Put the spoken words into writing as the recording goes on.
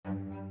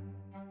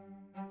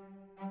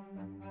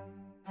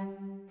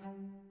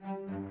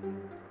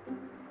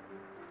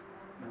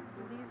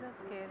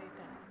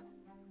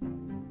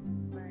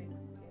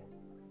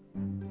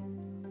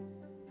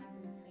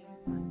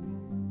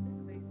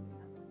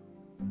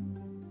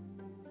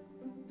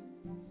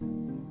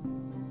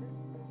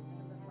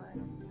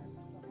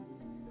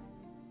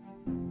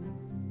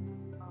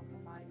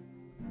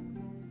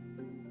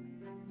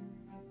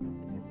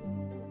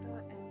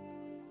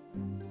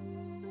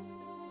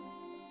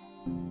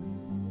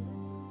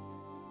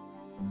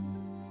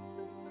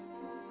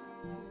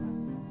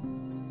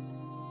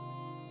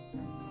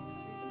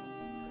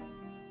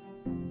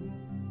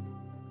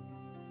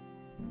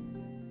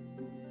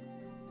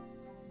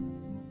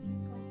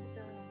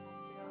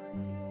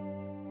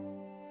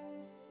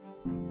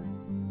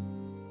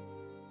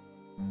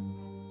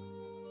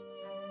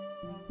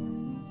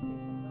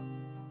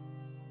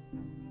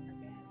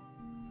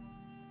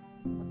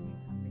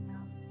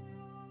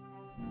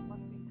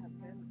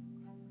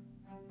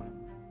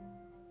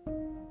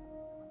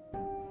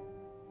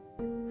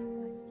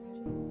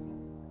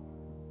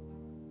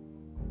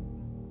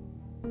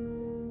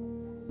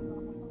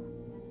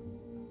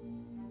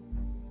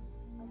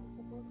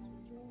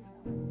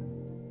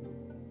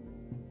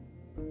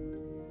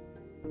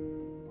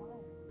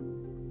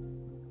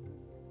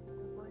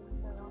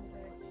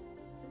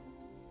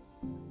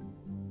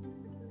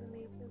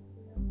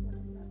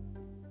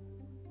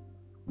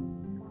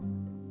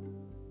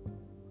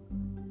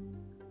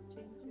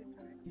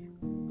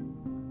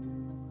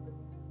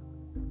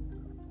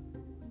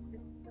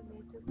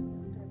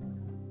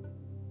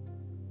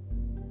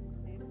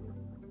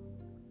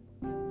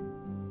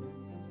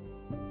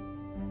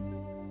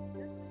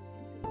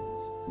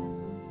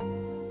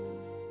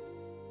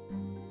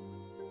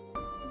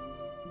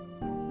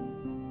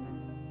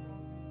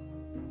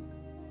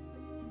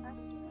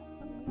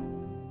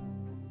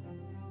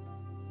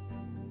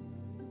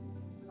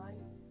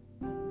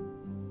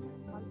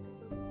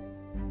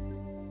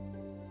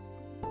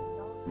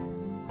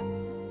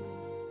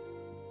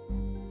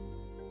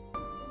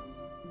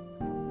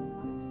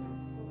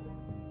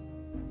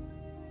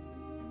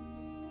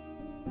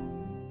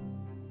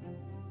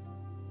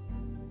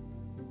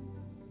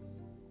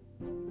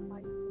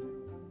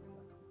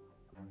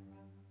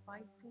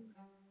fighting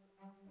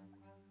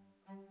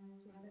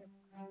to live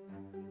again.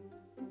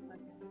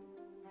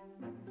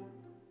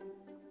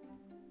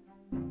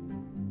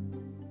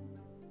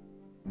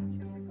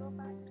 Should we go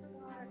back to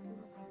our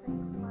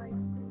instinct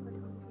lives in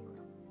between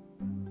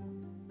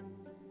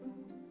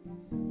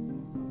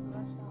those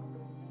rush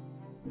hours?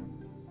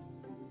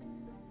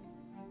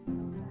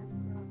 No time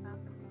for our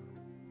family,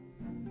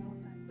 no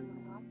time for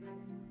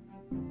ourselves. This pandemic is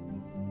something about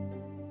because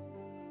it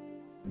changes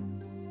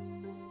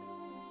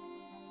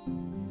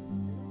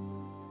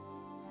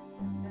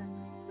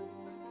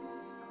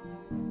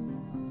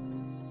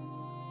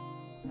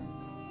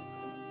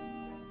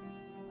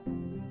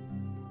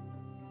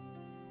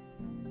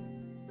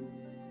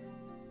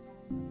our life.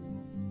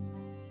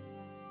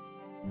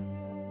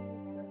 Therapy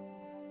is working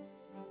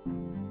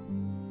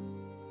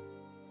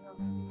without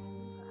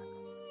feeling that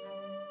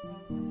I'm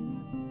still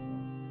figuring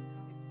it out.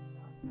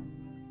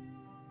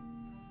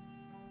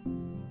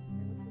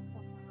 There would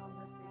be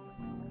someone always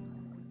waiting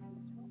for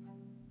us when we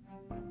reach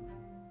home.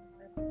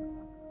 That is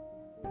not what we feel when we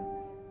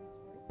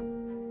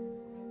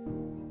reach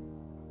work.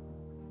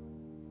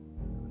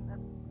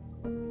 That's what we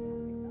have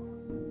become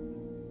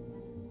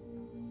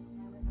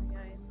when we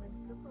are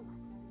invincible.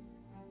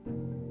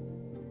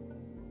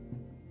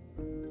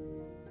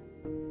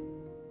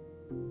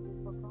 We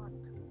forgot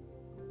the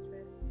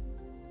threats,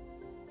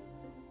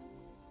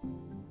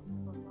 we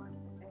forgot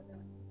the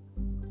errors.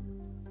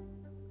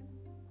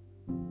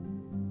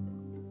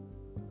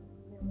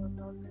 There was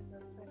always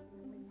a threat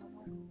looming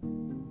over,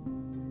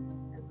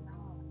 and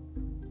now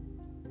this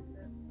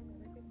political being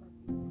is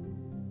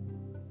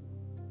threatening our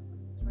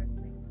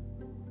mental peace.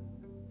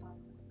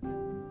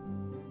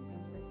 We have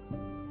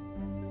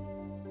a choice. Either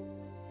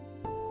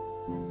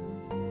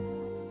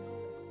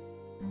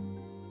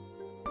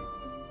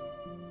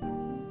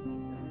we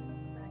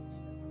become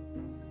anxious,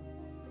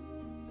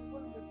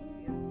 full with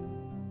fear, and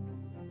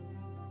erratic,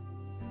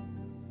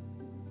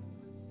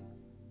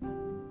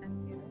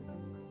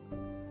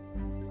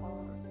 or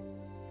we take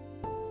it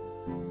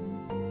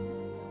easy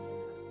on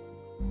ourselves,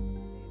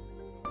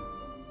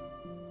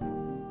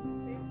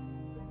 say it with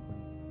patience,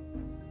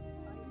 face it,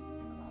 fight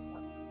for our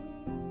loved ones,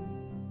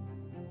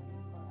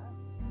 for us,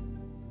 and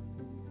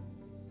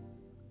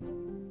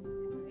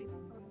wait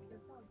for the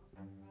result.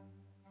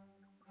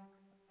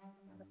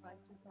 The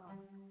fight is on.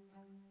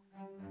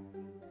 Let's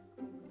see who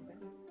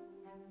wins.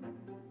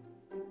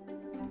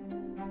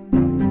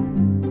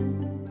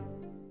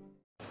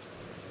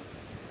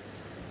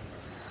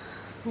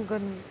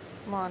 Good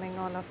morning,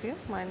 all of you.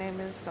 My name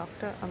is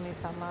Dr.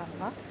 Amita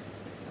Marva.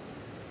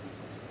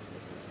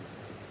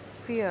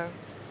 Fear,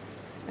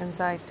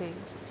 anxiety,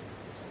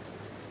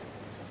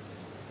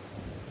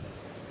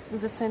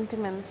 the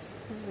sentiments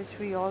which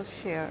we all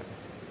share.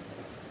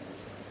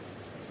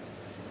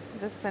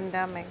 This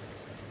pandemic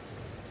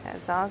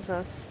has asked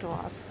us to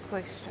ask a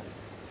question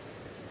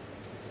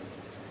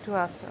to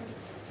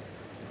ourselves.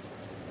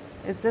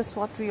 Is this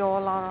what we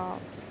all are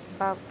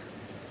about?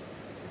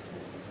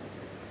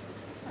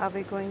 Are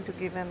we going to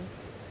give in,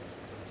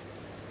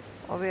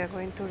 or we are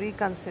going to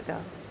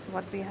reconsider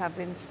what we have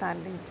been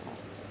standing for?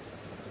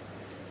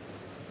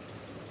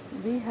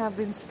 We have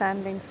been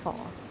standing for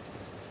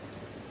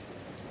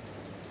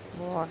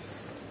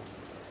wars.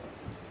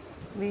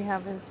 We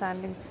have been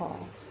standing for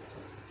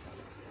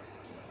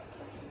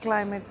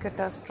climate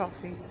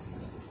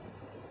catastrophes.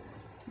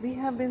 We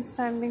have been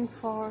standing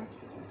for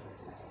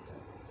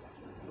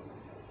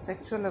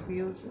sexual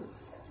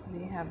abuses.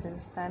 We have been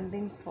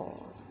standing for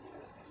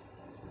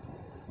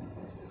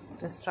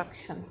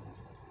destruction.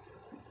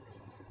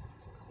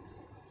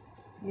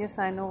 Yes,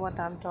 I know what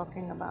I'm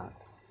talking about.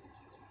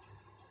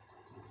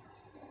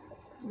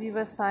 We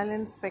were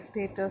silent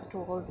spectators to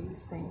all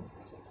these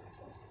things.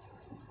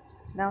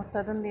 Now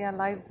suddenly our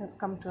lives have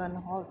come to an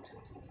halt.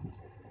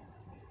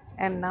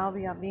 And now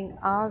we are being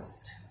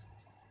asked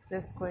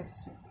this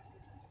question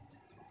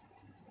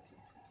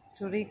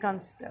to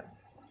reconsider.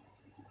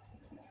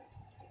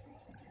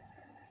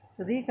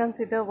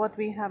 Reconsider what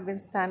we have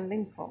been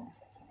standing for.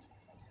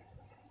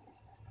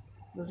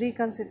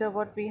 Reconsider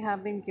what we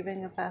have been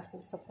giving a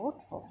passive support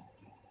for.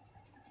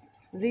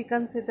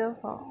 Reconsider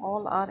for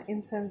all our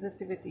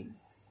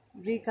insensitivities.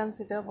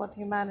 Reconsider what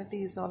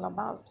humanity is all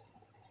about.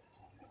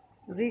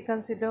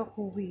 Reconsider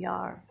who we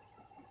are.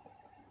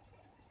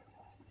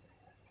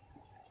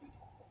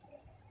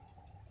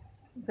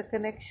 The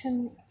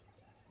connection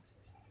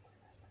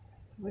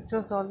which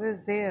was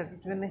always there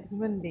between a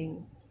human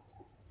being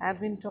had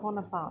been torn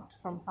apart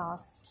from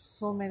past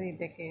so many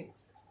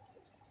decades.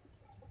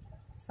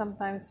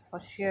 Sometimes for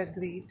sheer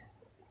greed,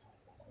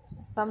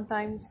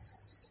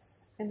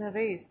 sometimes in a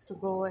race to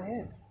go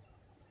ahead.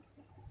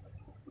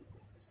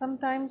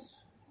 Sometimes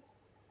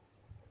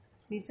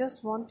we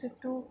just wanted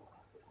to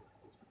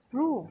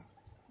prove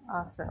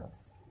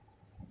ourselves,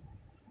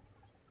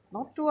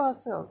 not to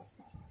ourselves,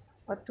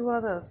 but to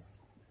others,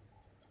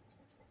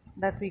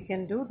 that we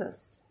can do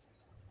this,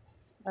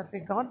 that we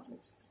got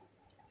this.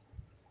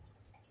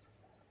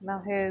 Now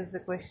here is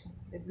the question: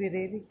 did we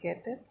really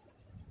get it?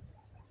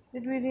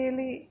 Did we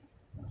really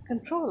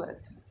control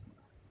it?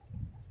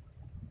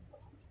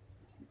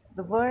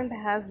 The world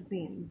has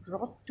been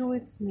brought to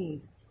its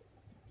knees,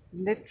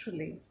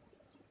 literally,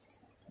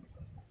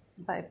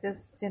 by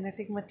this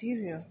genetic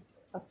material,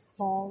 a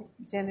small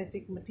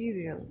genetic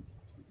material.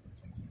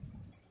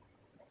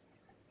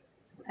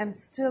 And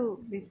still,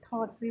 we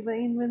thought we were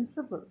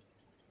invincible.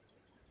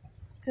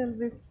 Still,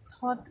 we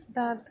thought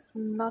that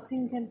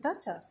nothing can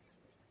touch us,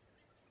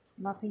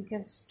 nothing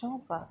can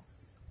stop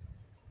us.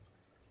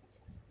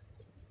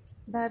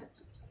 That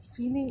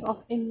feeling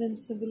of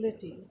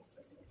invincibility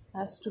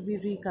has to be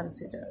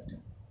reconsidered.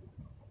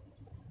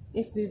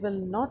 If we will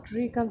not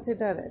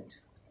reconsider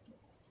it,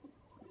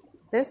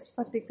 this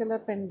particular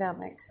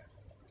pandemic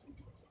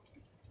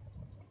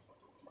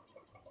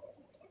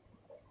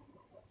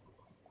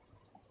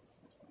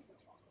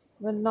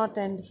will not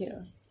end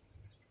here.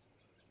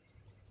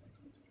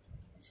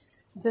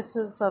 This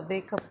is a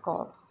wake up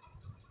call,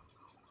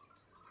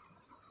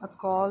 a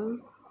call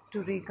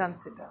to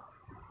reconsider.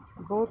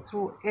 Go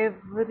through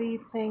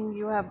everything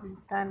you have been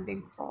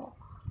standing for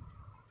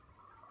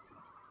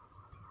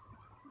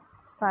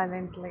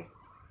silently,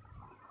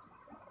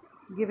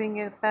 giving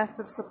it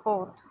passive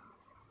support.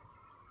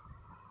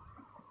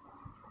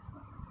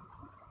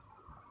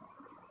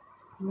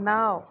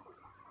 Now,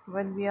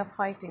 when we are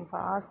fighting for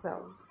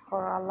ourselves,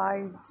 for our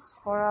lives,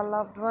 for our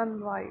loved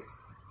one's life,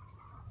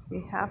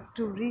 we have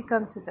to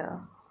reconsider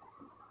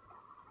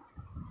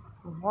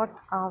what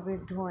are we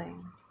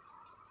doing,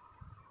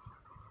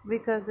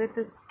 because it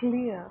is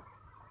clear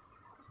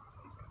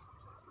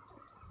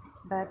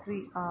that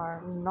we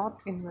are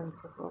not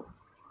invincible.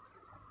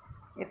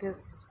 It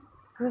is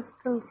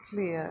crystal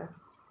clear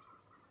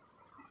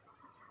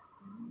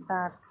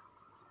that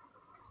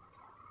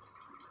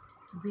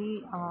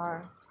we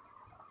are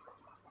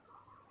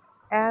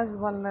as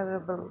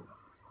vulnerable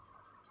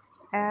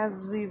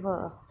as we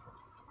were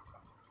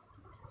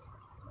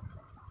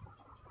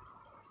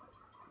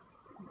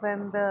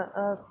when the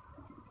earth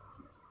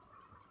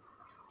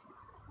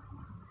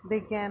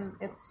began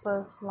its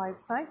first life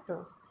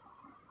cycle.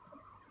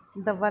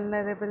 The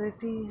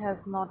vulnerability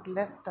has not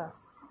left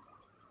us.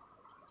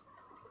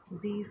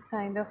 These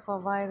kind of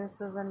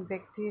viruses and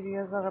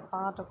bacteria are a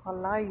part of our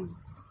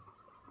lives,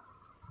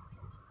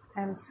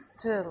 and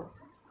still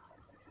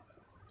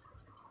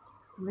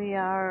we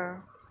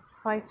are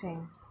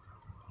fighting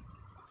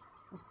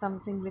with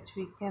something which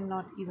we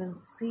cannot even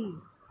see.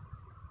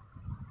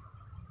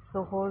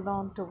 So hold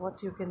on to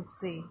what you can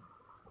see.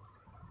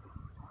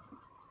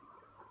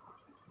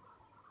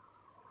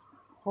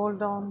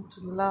 Hold on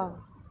to love.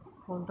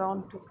 Hold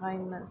on to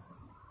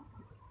kindness.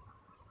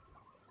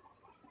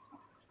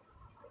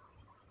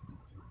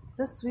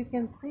 This we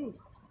can see.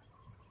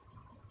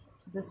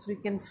 This we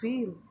can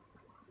feel.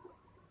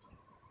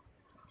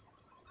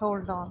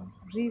 Hold on.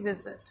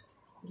 Revisit.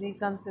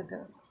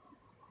 Reconsider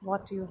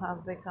what you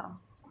have become.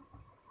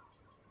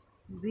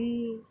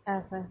 We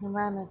as a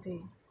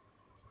humanity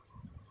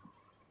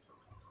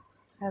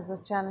has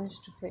a challenge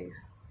to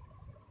face.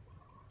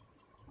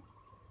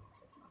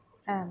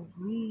 And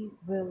we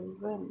will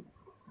win.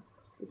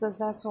 Because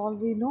that's all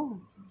we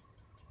know.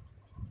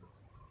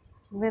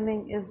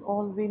 Winning is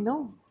all we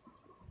know.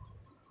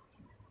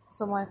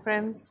 So my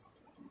friends,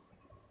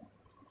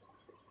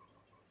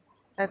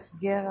 let's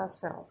gear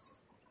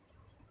ourselves.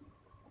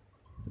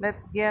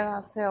 Let's gear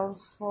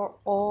ourselves for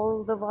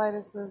all the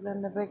viruses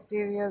and the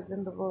bacteria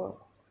in the world,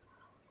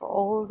 for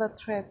all the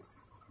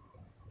threats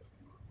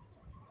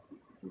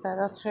that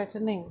are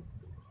threatening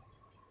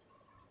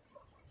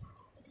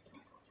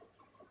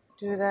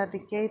to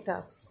eradicate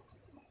us.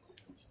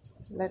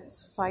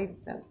 Let's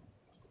fight them.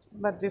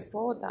 But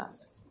before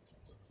that,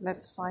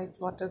 let's fight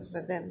what is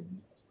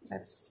within.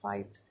 Let's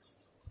fight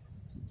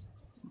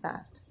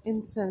that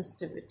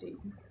insensitivity.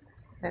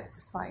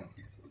 Let's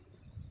fight,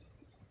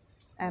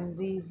 and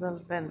we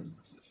will win.